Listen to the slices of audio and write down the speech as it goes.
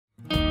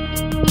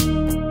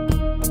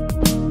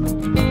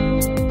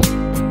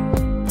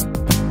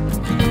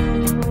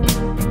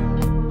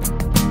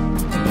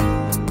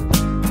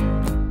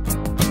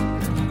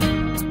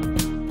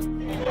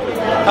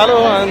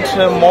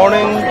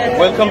morning,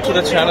 welcome to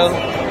the channel.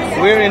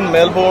 We're in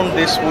Melbourne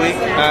this week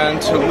and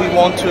we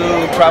want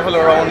to travel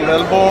around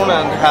Melbourne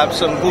and have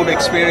some good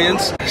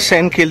experience.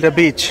 St Kilda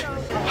Beach,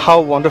 how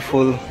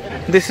wonderful.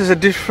 This is a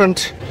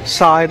different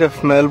side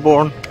of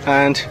Melbourne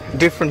and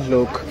different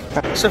look.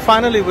 So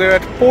finally we're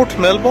at Port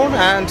Melbourne,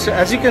 and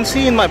as you can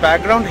see in my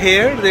background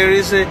here, there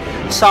is a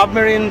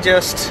submarine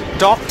just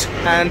docked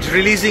and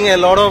releasing a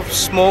lot of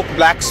smoke,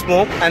 black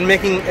smoke, and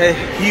making a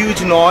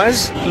huge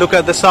noise. Look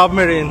at the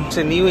submarine. It's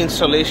a new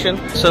installation.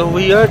 So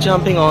we are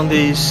jumping on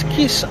this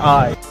Kiss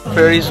Eye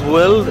Ferris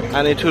wheel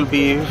and it will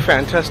be a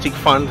fantastic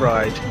fun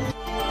ride.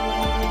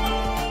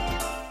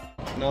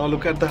 Now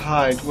look at the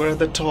height. We're at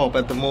the top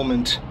at the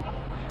moment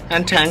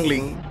and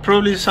tangling.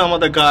 Probably some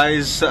of the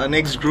guys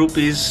next group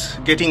is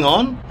getting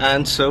on,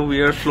 and so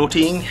we are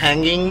floating,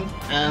 hanging,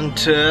 and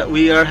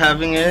we are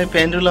having a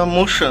pendulum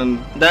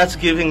motion. That's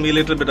giving me a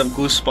little bit of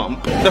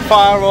goosebump. The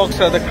fireworks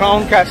at the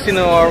Crown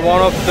Casino are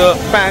one of the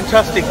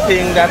fantastic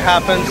things that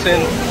happens in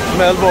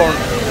Melbourne,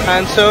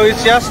 and so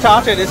it's just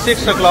started. It's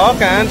 6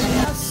 o'clock and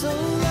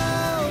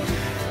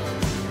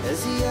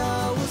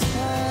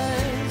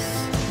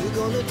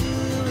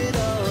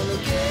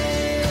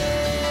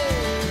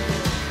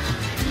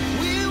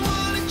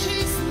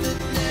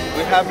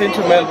we have been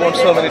to Melbourne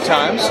so many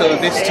times, so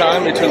this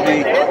time it will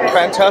be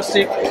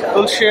fantastic.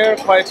 We'll share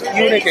quite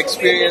unique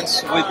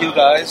experience with you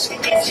guys,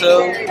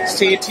 so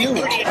stay tuned.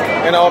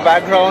 In our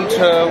background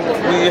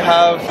we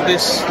have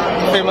this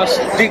famous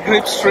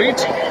Degraves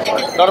Street.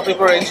 A lot of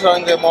people are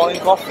enjoying their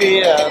morning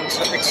coffee and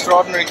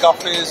extraordinary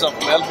cafes of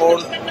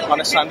Melbourne on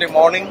a Sunday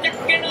morning.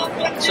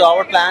 So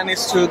our plan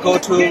is to go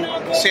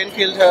to St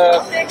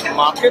Kilda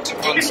Market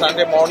on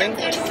Sunday morning.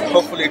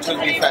 Hopefully it will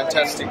be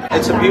fantastic.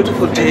 It's a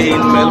beautiful day in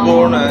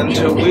Melbourne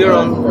and we are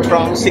on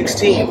tram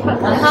 16.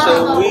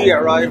 So we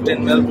arrived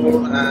in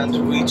Melbourne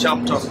and we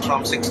jumped on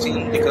tram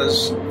 16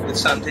 because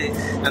it's Sunday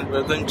and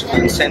we're going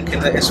to St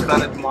Kilda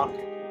Esplanade Market.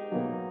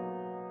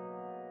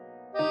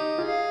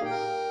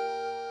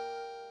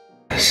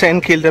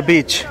 St Kilda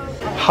Beach,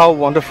 how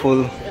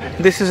wonderful.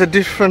 This is a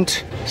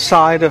different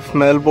side of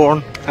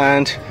Melbourne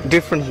and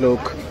different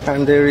look,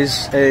 and there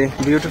is a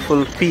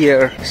beautiful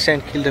pier,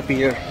 St Kilda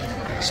Pier.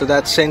 So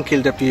that's St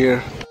Kilda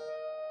Pier,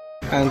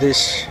 and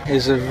this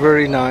is a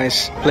very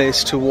nice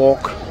place to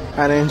walk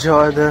and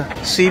enjoy the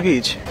sea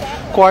beach.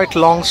 Quite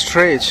long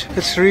stretch.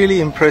 It's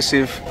really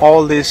impressive.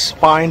 All these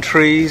pine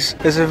trees.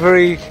 It's a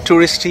very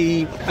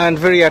touristy and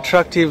very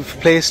attractive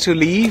place to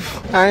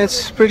live, and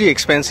it's pretty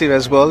expensive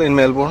as well in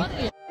Melbourne.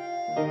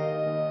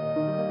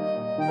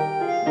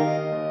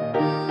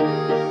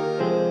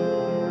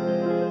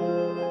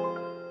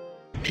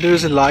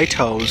 There's a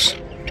lighthouse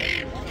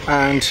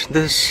and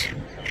this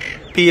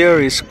pier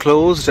is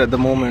closed at the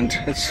moment.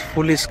 It's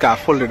fully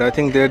scaffolded. I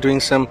think they're doing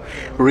some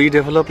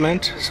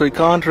redevelopment, so you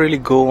can't really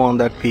go on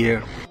that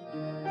pier.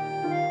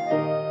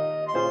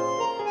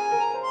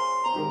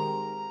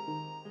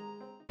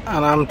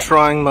 And I'm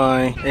trying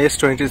my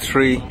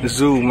S23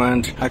 zoom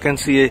and I can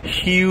see a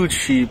huge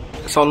ship.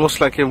 It's almost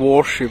like a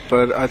warship,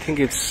 but I think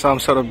it's some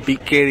sort of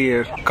big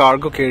carrier,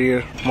 cargo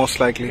carrier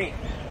most likely.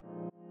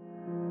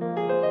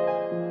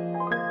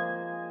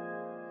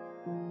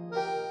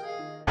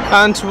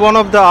 And one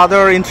of the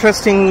other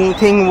interesting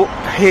thing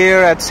here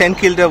at St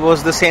Kilda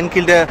was the St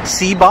Kilda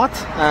Sea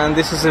Bath, and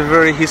this is a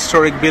very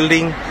historic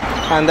building,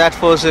 and that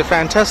was a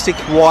fantastic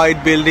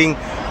white building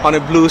on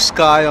a blue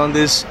sky on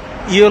this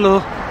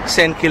yellow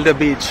St Kilda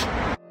beach.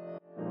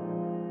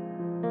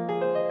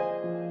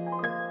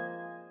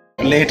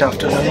 Late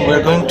afternoon,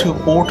 we're going to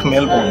Port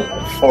Melbourne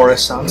for a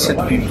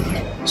sunset view.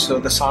 So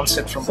the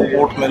sunset from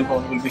Port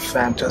Melbourne will be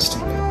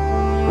fantastic.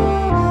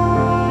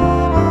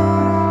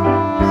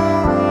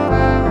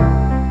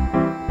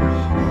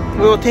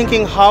 We were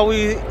thinking how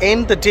we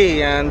end the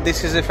day, and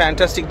this is a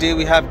fantastic day.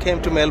 We have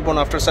came to Melbourne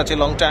after such a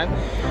long time,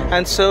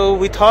 and so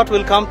we thought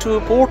we'll come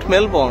to Port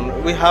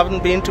Melbourne. We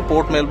haven't been to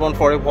Port Melbourne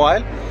for a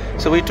while,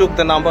 so we took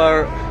the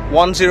number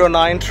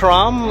 109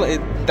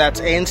 tram that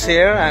ends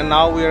here, and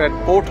now we're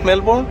at Port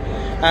Melbourne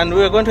and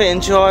we're going to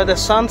enjoy the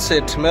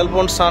sunset.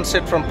 Melbourne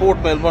sunset from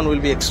Port Melbourne will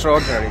be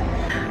extraordinary.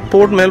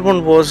 Port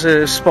Melbourne was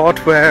a spot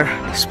where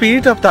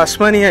Spirit of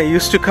Tasmania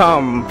used to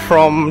come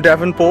from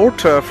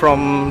Devonport,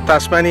 from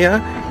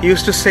Tasmania,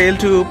 used to sail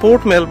to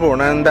Port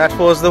Melbourne, and that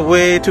was the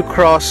way to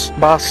cross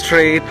Bass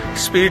Strait.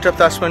 Spirit of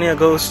Tasmania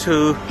goes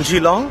to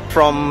Geelong.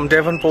 From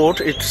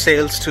Devonport it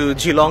sails to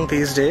Geelong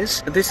these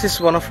days. This is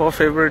one of our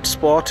favorite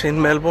spots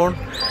in Melbourne.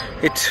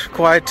 It's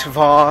quite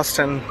vast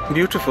and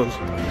beautiful.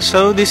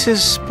 So this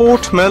is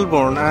Port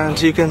Melbourne,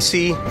 and you can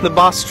see the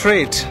Bass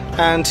Strait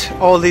and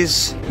all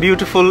these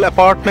beautiful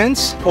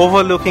apartments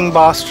overlooking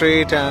Bass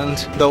Strait and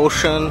the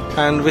ocean,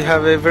 and we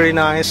have a very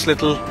nice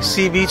little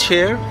sea beach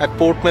here at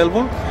Port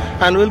Melbourne,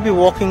 and we'll be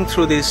walking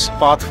through this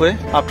pathway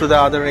up to the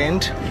other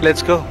end.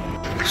 Let's go.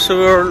 So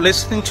we were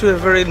listening to a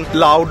very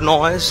loud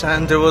noise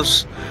and there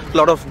was a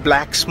lot of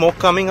black smoke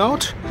coming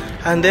out,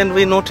 and then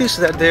we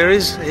noticed that there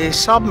is a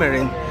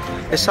submarine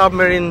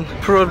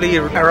probably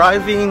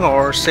arriving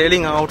or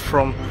sailing out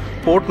from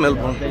Port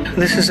Melbourne.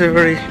 This is a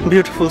very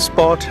beautiful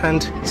spot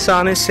and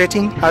sun is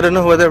setting. I don't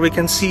know whether we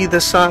can see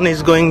the sun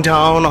is going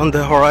down on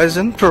the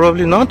horizon,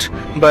 probably not,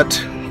 but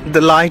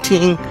the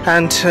lighting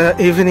and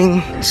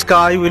evening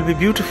sky will be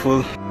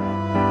beautiful.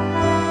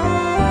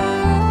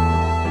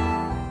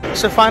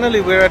 So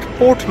finally we're at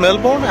Port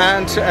Melbourne,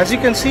 and as you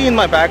can see in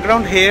my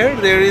background here,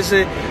 there is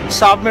a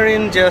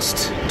submarine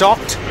just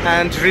docked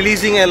and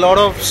releasing a lot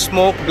of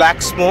smoke,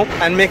 black smoke,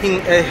 and making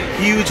a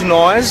huge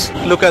noise.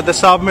 Look at the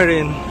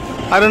submarine.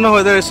 I don't know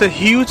whether it's a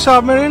huge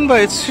submarine,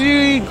 but it's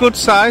really good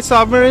size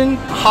submarine,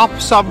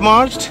 half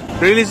submerged,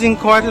 releasing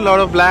quite a lot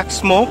of black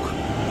smoke.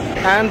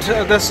 And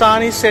the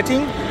sun is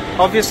setting.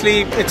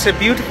 Obviously it's a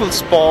beautiful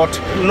spot.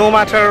 No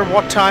matter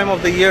what time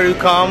of the year you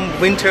come,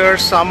 winter,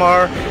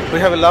 summer, we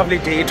have a lovely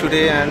day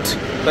today, and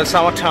by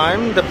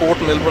summertime the Port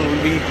Melbourne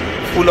will be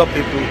full of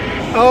people.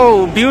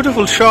 Oh,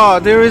 beautiful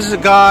shot. There is a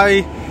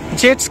guy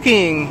jet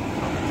skiing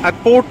at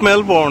Port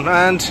Melbourne,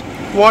 and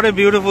what a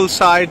beautiful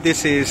sight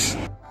this is.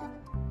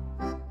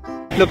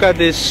 Look at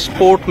this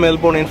Port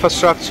Melbourne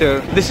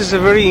infrastructure. This is a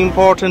very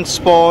important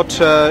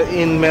spot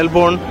in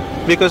Melbourne,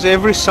 because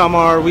every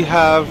summer we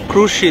have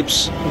cruise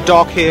ships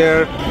dock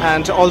here,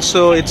 and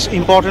also it's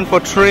important for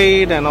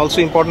trade and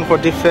also important for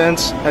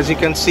defense. As you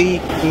can see,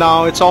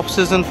 now it's off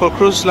season for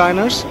cruise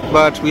liners,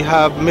 but we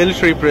have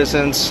military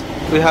presence.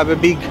 We have a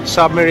big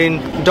submarine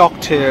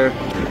docked here.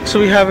 So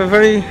we have a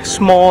very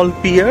small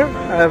pier,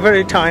 a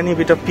very tiny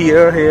bit of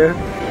pier here,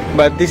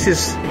 but this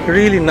is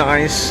really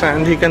nice,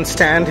 and you can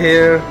stand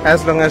here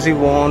as long as you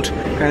want,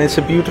 and it's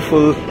a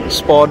beautiful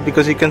spot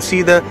because you can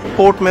see the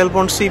Port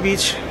Melbourne sea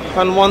beach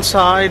on one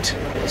side.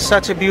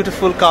 Such a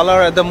beautiful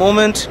color at the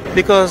moment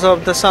because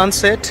of the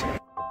sunset,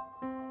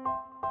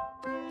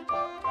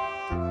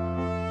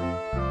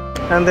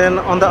 and then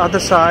on the other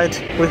side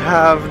we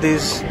have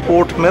this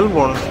Port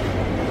Melbourne.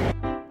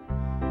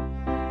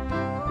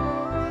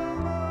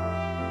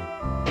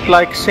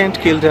 Like St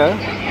Kilda,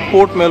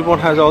 Port Melbourne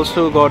has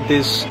also got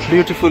these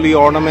beautifully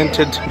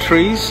ornamented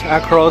trees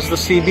across the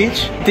sea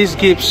beach. This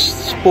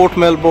gives Port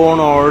Melbourne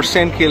or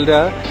St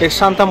Kilda a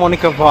Santa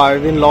Monica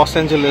vibe in Los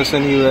Angeles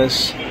in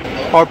US,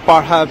 or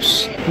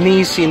perhaps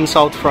Nice in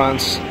South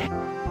France.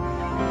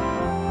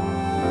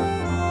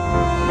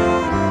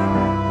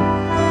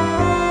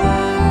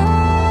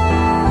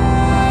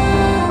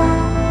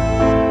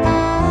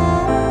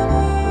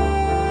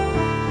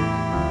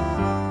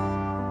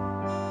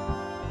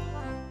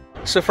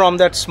 So from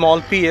that small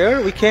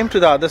pier, we came to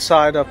the other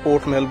side of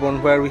Port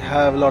Melbourne, where we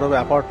have a lot of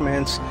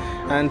apartments,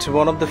 and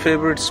one of the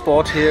favorite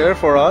spot here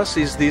for us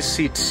is these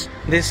seats.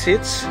 These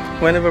seats,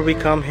 whenever we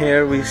come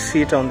here, we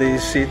sit on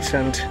these seats,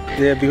 and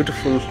they are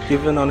beautiful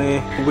even on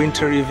a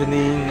winter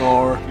evening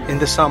or in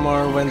the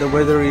summer when the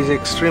weather is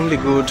extremely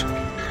good.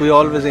 We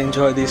always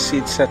enjoy these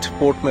seats at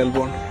Port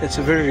Melbourne. It's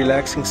a very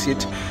relaxing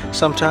seat.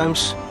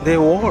 Sometimes they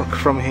work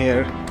from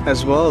here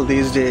as well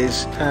these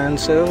days, and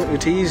so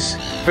it is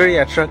very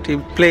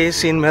attractive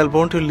place in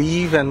Melbourne to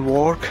live and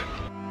work.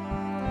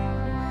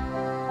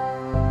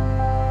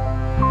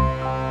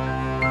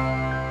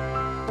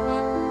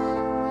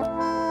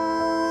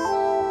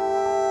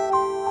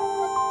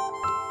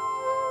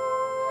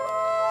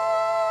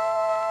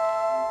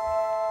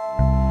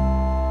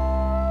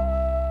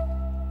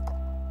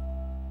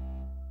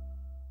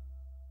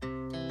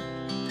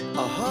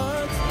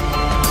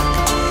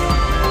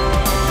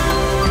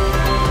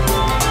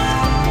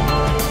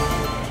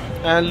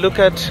 And look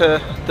at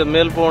the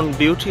Melbourne,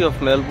 beauty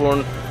of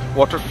Melbourne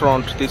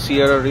waterfront, the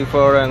Sierra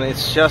River, and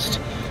it's just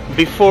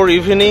before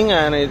evening,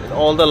 and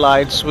all the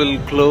lights will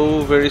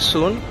glow very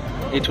soon.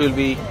 It will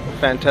be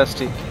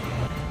fantastic.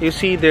 You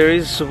see, there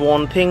is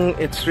one thing,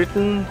 it's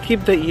written,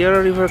 keep the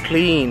Sierra River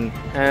clean,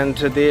 and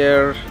they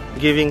are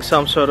giving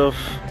some sort of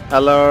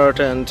alert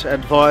and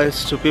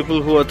advice to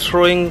people who are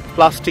throwing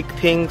plastic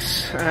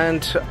things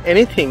and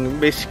anything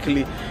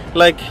basically.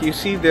 Like you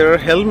see, there are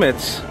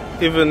helmets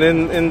even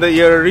in the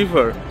Sierra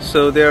River.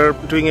 So they're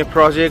doing a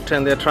project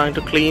and they're trying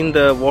to clean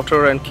the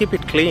water and keep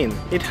it clean.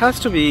 It has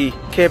to be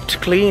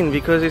kept clean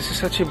because it's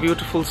such a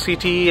beautiful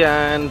city,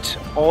 and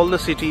all the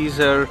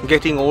cities are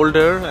getting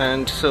older,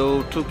 and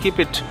so to keep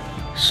it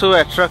so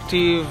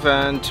attractive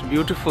and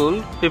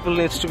beautiful, people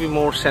needs to be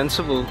more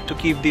sensible to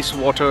keep this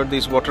water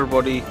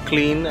body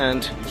clean,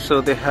 and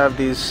so they have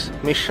this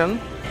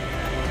mission.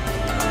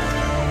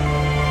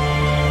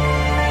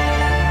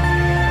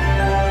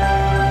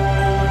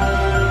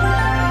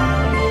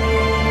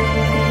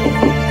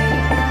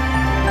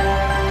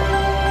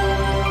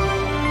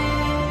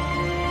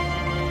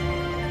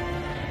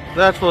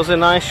 That was a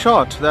nice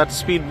shot, that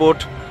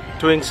speedboat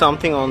doing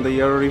something on the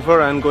Sierra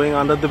River and going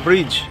under the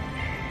bridge.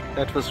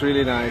 That was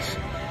really nice.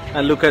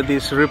 And look at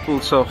these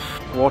ripples of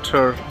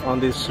water on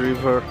this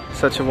river.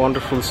 Such a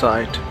wonderful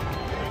sight.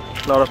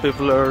 A lot of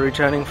people are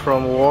returning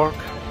from work.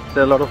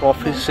 There are a lot of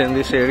office in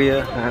this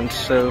area, and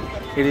so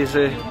it is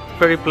a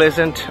very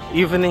pleasant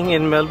evening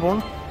in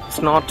Melbourne.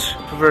 It's not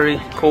very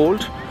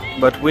cold,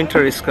 but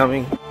winter is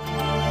coming.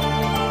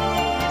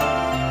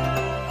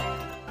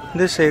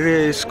 This area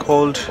is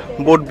called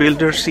Boat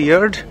Builders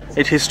Yard,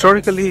 It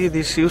historically,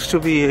 this used to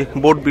be a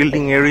boat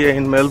building area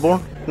in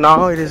Melbourne.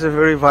 Now it is a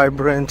very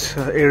vibrant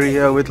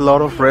area with a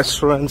lot of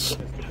restaurants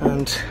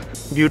and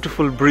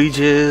beautiful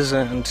bridges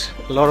and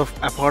a lot of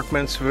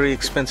apartments, very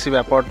expensive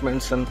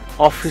apartments and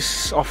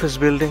office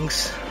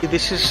buildings.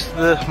 This is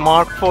the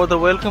mark for the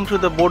welcome to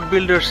the boat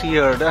builders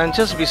yard, and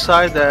just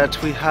beside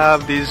that we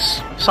have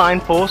this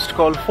signpost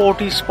called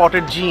 40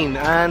 Spotted Jean,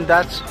 and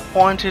that's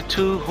pointed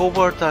to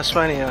Hobart,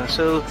 Tasmania.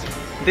 So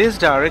this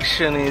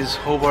direction is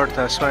Hobart,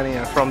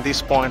 Tasmania from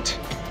this point.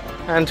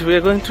 And we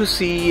are going to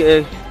see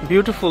a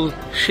beautiful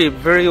ship,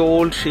 very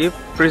old ship,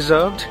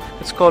 preserved.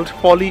 It's called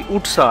Polly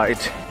Woodside,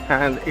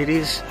 and it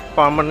is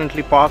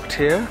permanently parked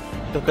here.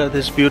 Look at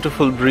this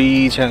beautiful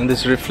bridge and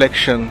this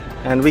reflection,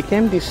 and we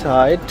can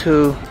decide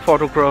to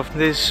photograph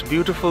this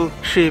beautiful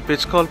ship.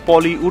 It's called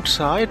Polly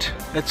Woodside.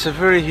 It's a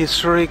very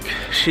historic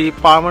ship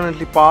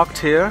permanently parked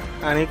here,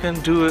 and you can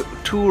do a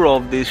tour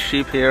of this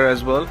ship here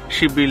as well.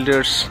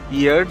 Shipbuilders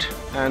yard,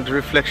 and the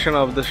reflection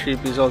of the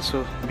ship is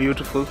also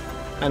beautiful.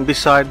 And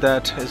beside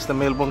that is the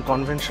Melbourne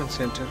Convention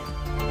Centre.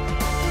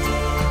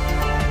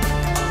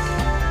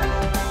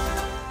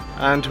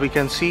 And we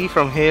can see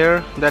from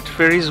here that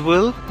Ferris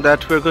wheel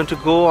that we're going to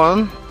go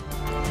on.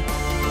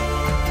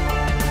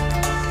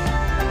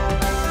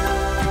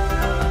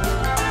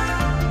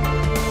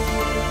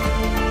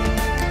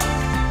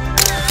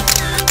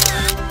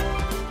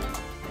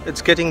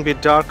 It's getting a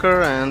bit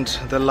darker and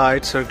the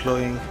lights are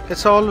glowing.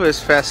 It's always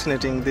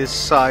fascinating, this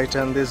sight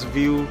and this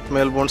view,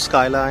 Melbourne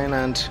skyline,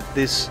 and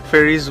this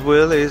Ferris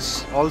wheel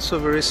is also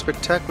very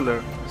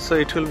spectacular. So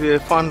it will be a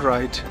fun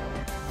ride.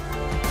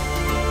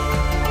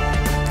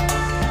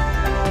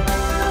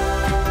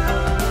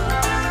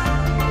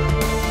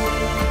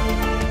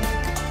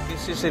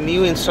 This is a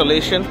new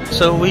installation.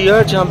 So we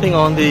are jumping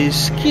on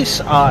this Kiss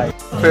Eye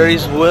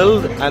Ferris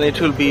wheel, and it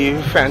will be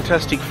a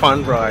fantastic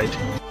fun ride.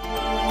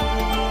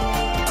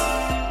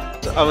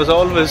 I was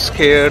always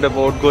scared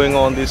about going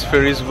on this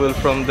Ferris wheel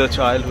from the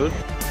childhood.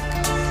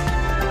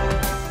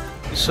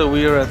 So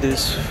we are at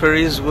this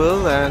Ferris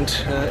wheel, and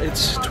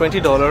it's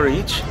 $20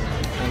 each,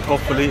 and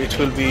hopefully it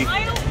will be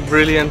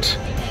brilliant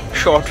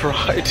short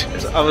ride.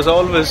 I was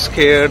always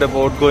scared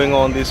about going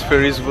on this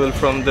Ferris wheel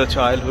from the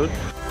childhood.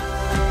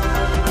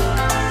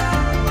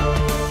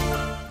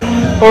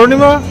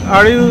 Purnima,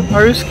 are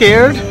you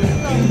scared?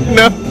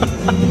 No.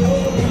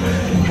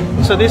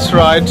 So this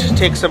ride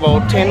takes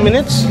about 10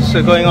 minutes,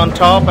 so going on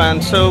top,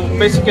 and so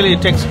basically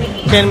it takes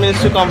 10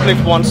 minutes to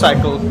complete one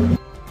cycle.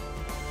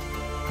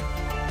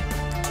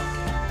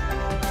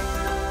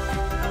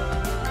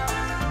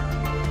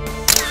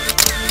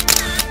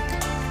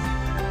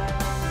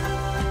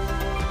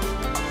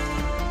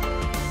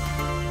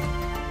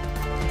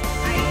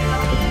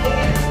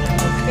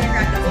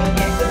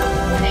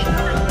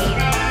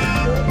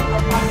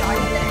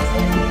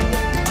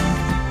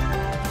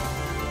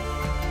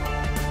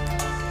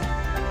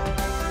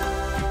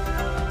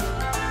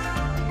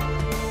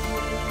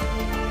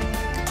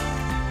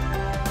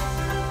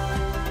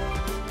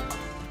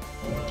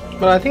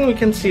 But I think we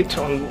can see it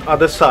on the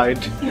other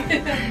side.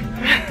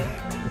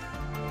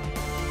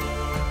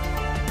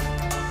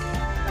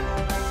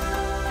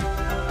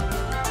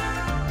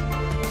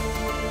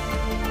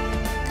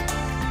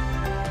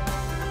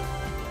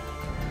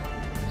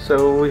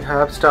 So we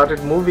have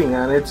started moving,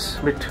 and it's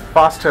a bit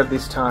faster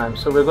this time.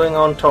 So we're going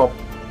on top.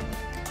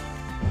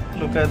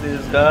 Look at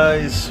this,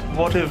 guys.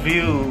 What a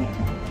view.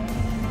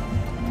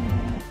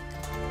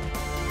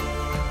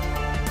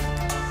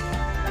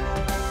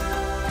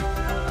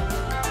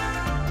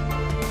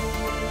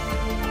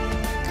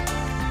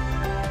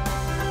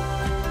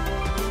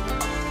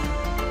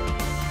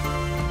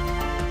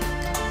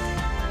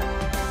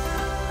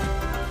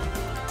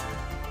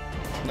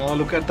 Now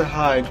look at the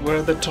height. We're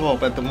at the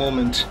top at the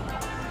moment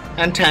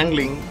and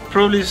tangling.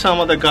 Probably some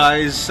of the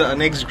guys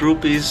next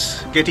group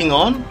is getting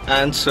on,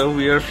 and so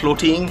we are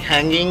floating,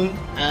 hanging,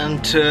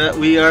 and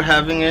we are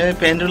having a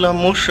pendulum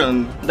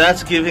motion.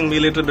 That's giving me a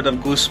little bit of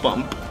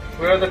goosebump.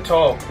 We're at the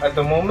top at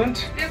the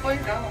moment. We're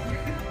going down.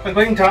 We're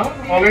going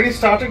down? Already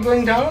started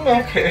going down?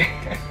 Okay.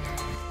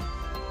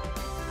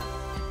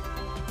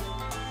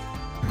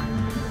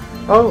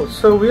 Oh,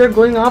 so we are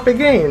going up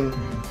again.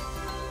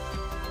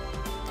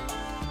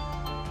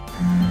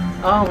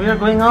 Oh, we are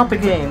going up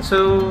again,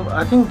 so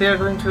I think they are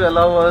going to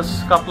allow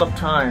us a couple of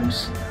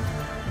times.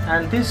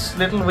 And this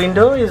little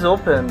window is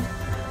open,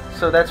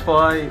 so that's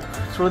why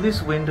through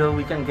this window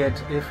we can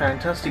get a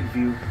fantastic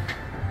view.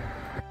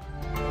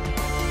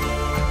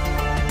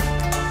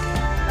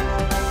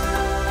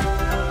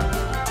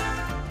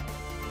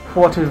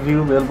 What a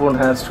view Melbourne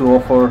has to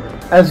offer.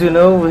 As you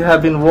know, we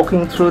have been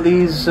walking through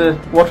these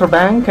water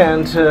bank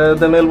and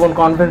the Melbourne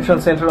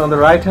Convention Centre on the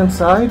right hand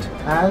side,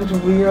 and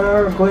we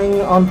are going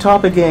on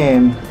top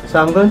again.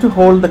 So I'm going to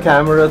hold the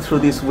camera through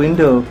this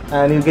window,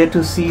 and you get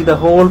to see the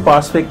whole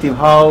perspective,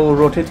 how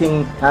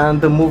rotating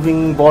and the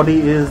moving body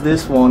is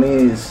this one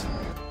is.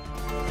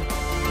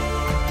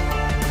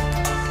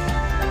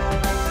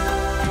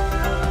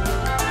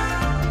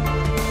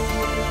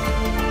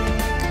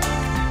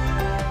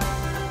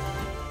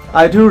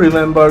 I do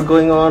remember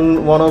going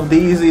on one of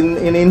these in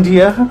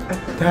India.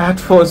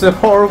 That was a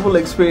horrible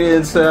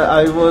experience.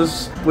 I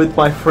was with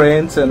my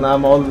friends and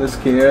I'm always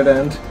scared,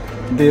 and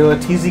they were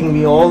teasing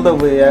me all the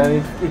way,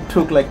 and it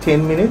took like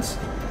 10 minutes.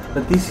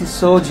 But this is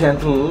so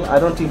gentle, I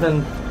don't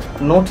even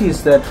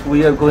notice that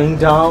we are going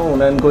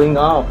down and going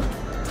up.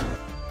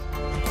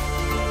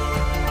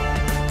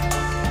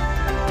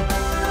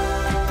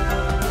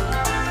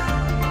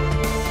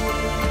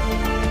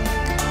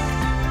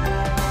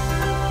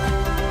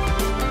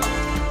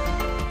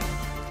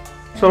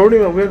 So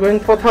we're going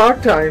for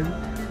third time.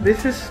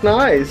 This is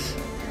nice.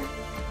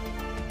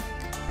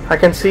 I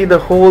can see the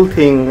whole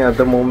thing at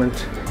the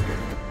moment.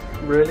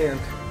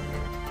 Brilliant.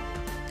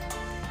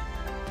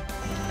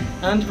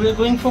 And we're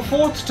going for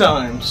fourth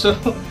time. So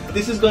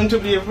this is going to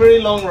be a very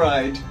long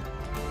ride.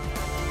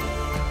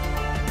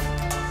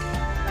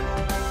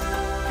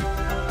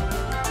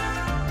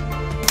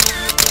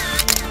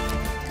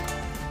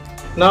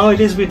 Now it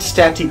is a bit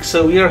static,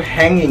 so we are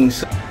hanging.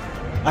 So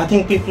I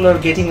think people are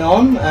getting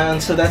on, and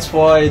so that's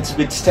why it's a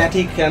bit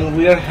static, and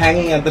we are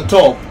hanging at the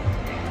top.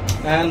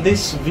 And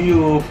this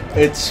view,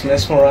 it's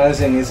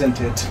mesmerizing,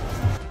 isn't it?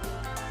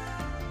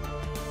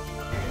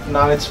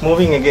 Now it's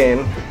moving again.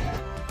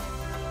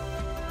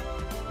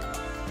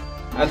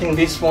 I think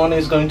this one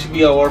is going to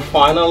be our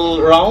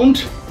final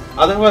round.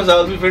 Otherwise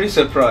I'll be very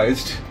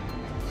surprised.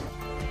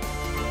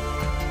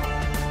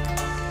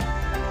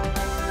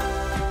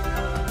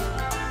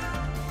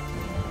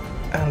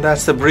 And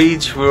that's the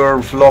bridge. We were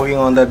vlogging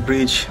on that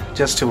bridge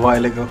just a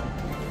while ago.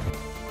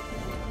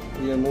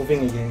 We are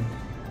moving again.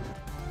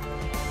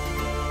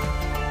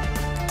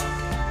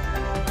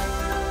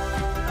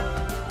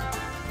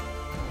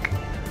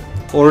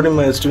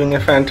 Orima is doing a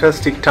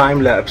fantastic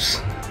time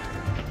lapse.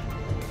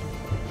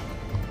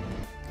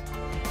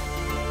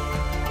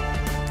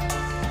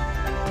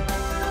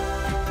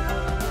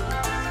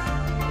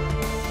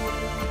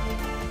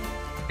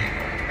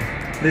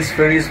 This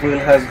Ferris wheel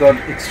has got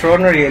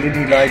extraordinary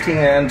LED lighting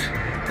and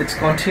it's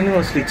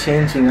continuously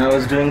changing. I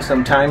was doing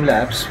some time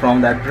lapse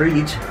from that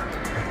bridge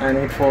and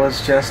it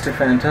was just a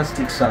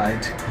fantastic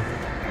sight.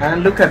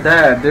 And look at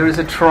that, there is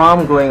a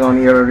tram going on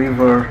near a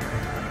river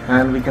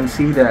and we can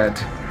see that.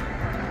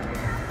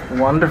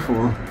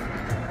 Wonderful.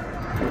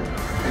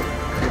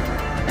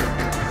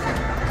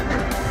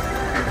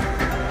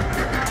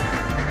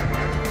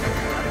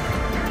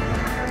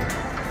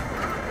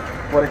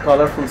 What a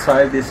colorful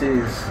sight this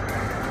is.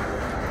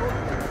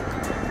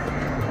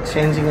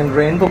 Changing in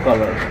rainbow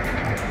color.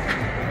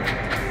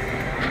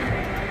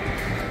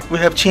 We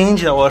have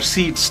changed our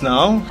seats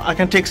now. I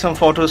can take some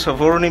photos of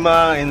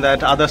Orima in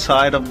that other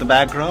side of the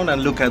background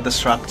and look at the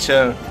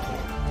structure.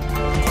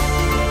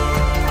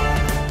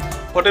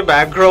 What a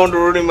background,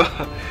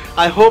 Orima.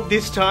 I hope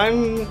this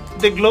time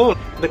they glow.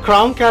 The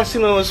Crown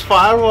Casino's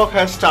firework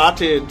has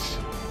started.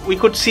 We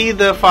could see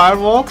the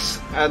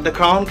fireworks at the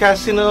Crown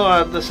Casino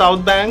at the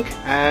South Bank,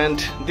 and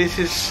this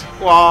is,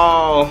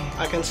 wow,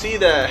 I can see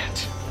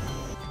that.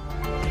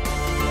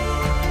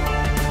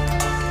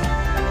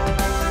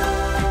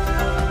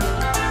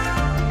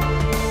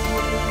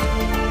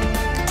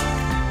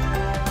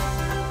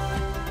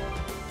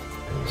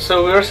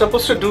 So we were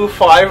supposed to do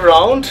 5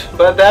 rounds,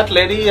 but that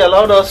lady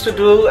allowed us to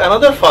do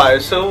another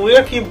 5. So we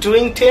are keep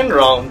doing 10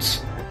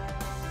 rounds.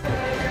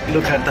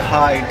 Look at the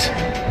height.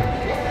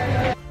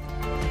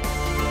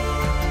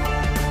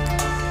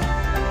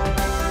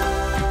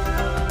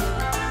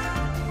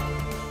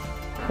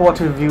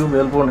 What a view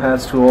Melbourne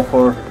has to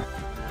offer.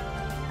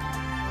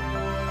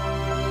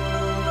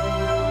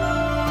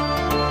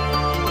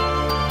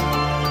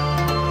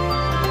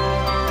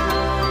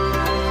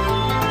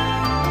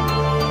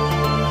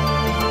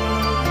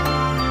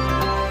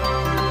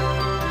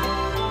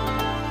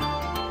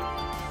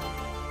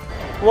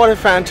 What a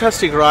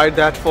fantastic ride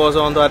that was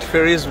on that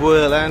Ferris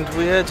wheel, and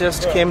we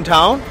just came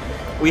down.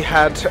 We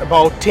had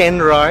about 10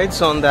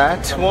 rides on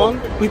that one.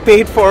 We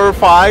paid for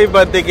 5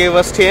 but they gave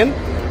us 10.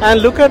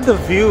 And look at the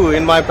view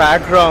in my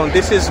background.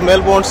 This is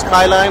Melbourne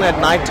skyline at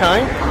night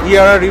time.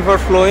 Here a river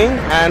flowing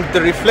and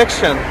the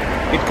reflection,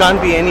 it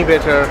can't be any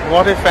better.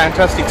 What a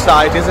fantastic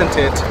sight, isn't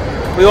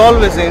it? We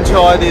always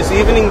enjoy this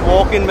evening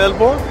walk in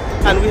Melbourne,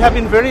 and we have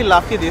been very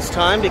lucky this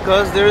time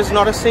because there is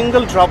not a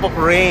single drop of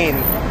rain.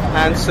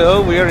 And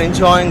so we are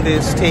enjoying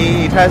this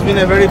stay. It has been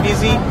a very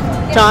busy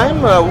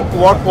time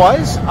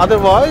work-wise.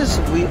 Otherwise,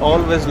 we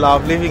always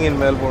love living in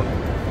Melbourne.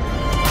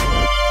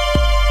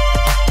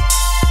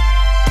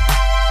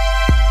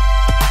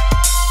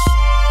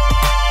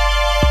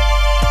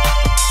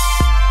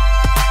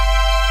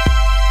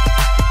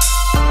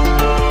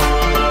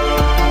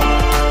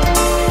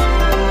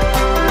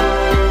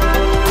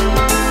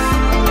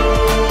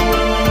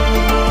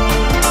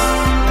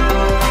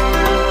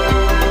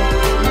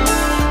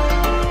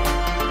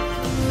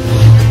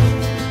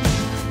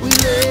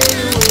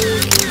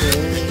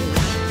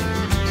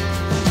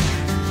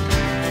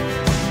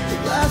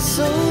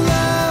 So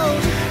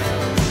loud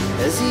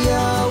as the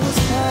hours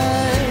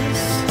pass,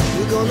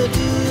 we're gonna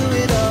do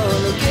it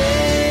all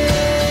again.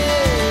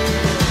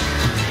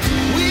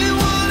 We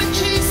wanna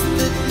chase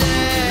the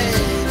night.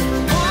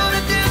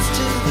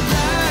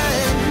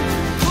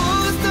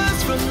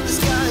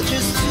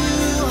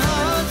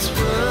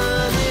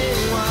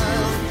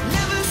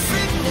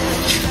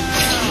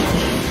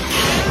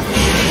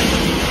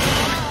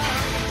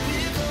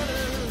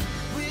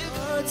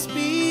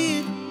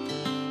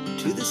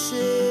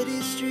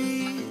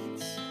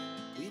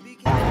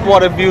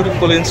 What a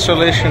beautiful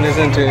installation,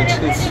 isn't it?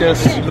 It's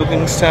just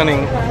looking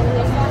stunning.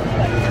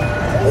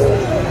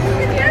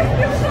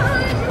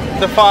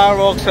 The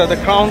fireworks at the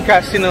Crown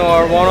Casino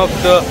are one of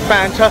the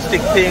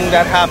fantastic things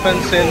that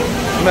happens in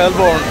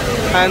Melbourne.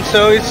 And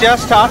so it's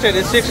just started,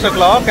 it's 6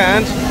 o'clock,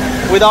 and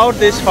without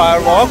these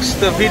fireworks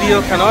the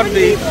video cannot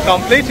be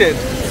completed.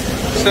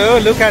 So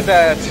look at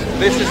that.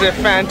 This is a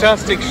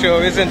fantastic show,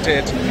 isn't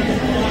it?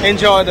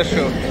 Enjoy the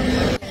show.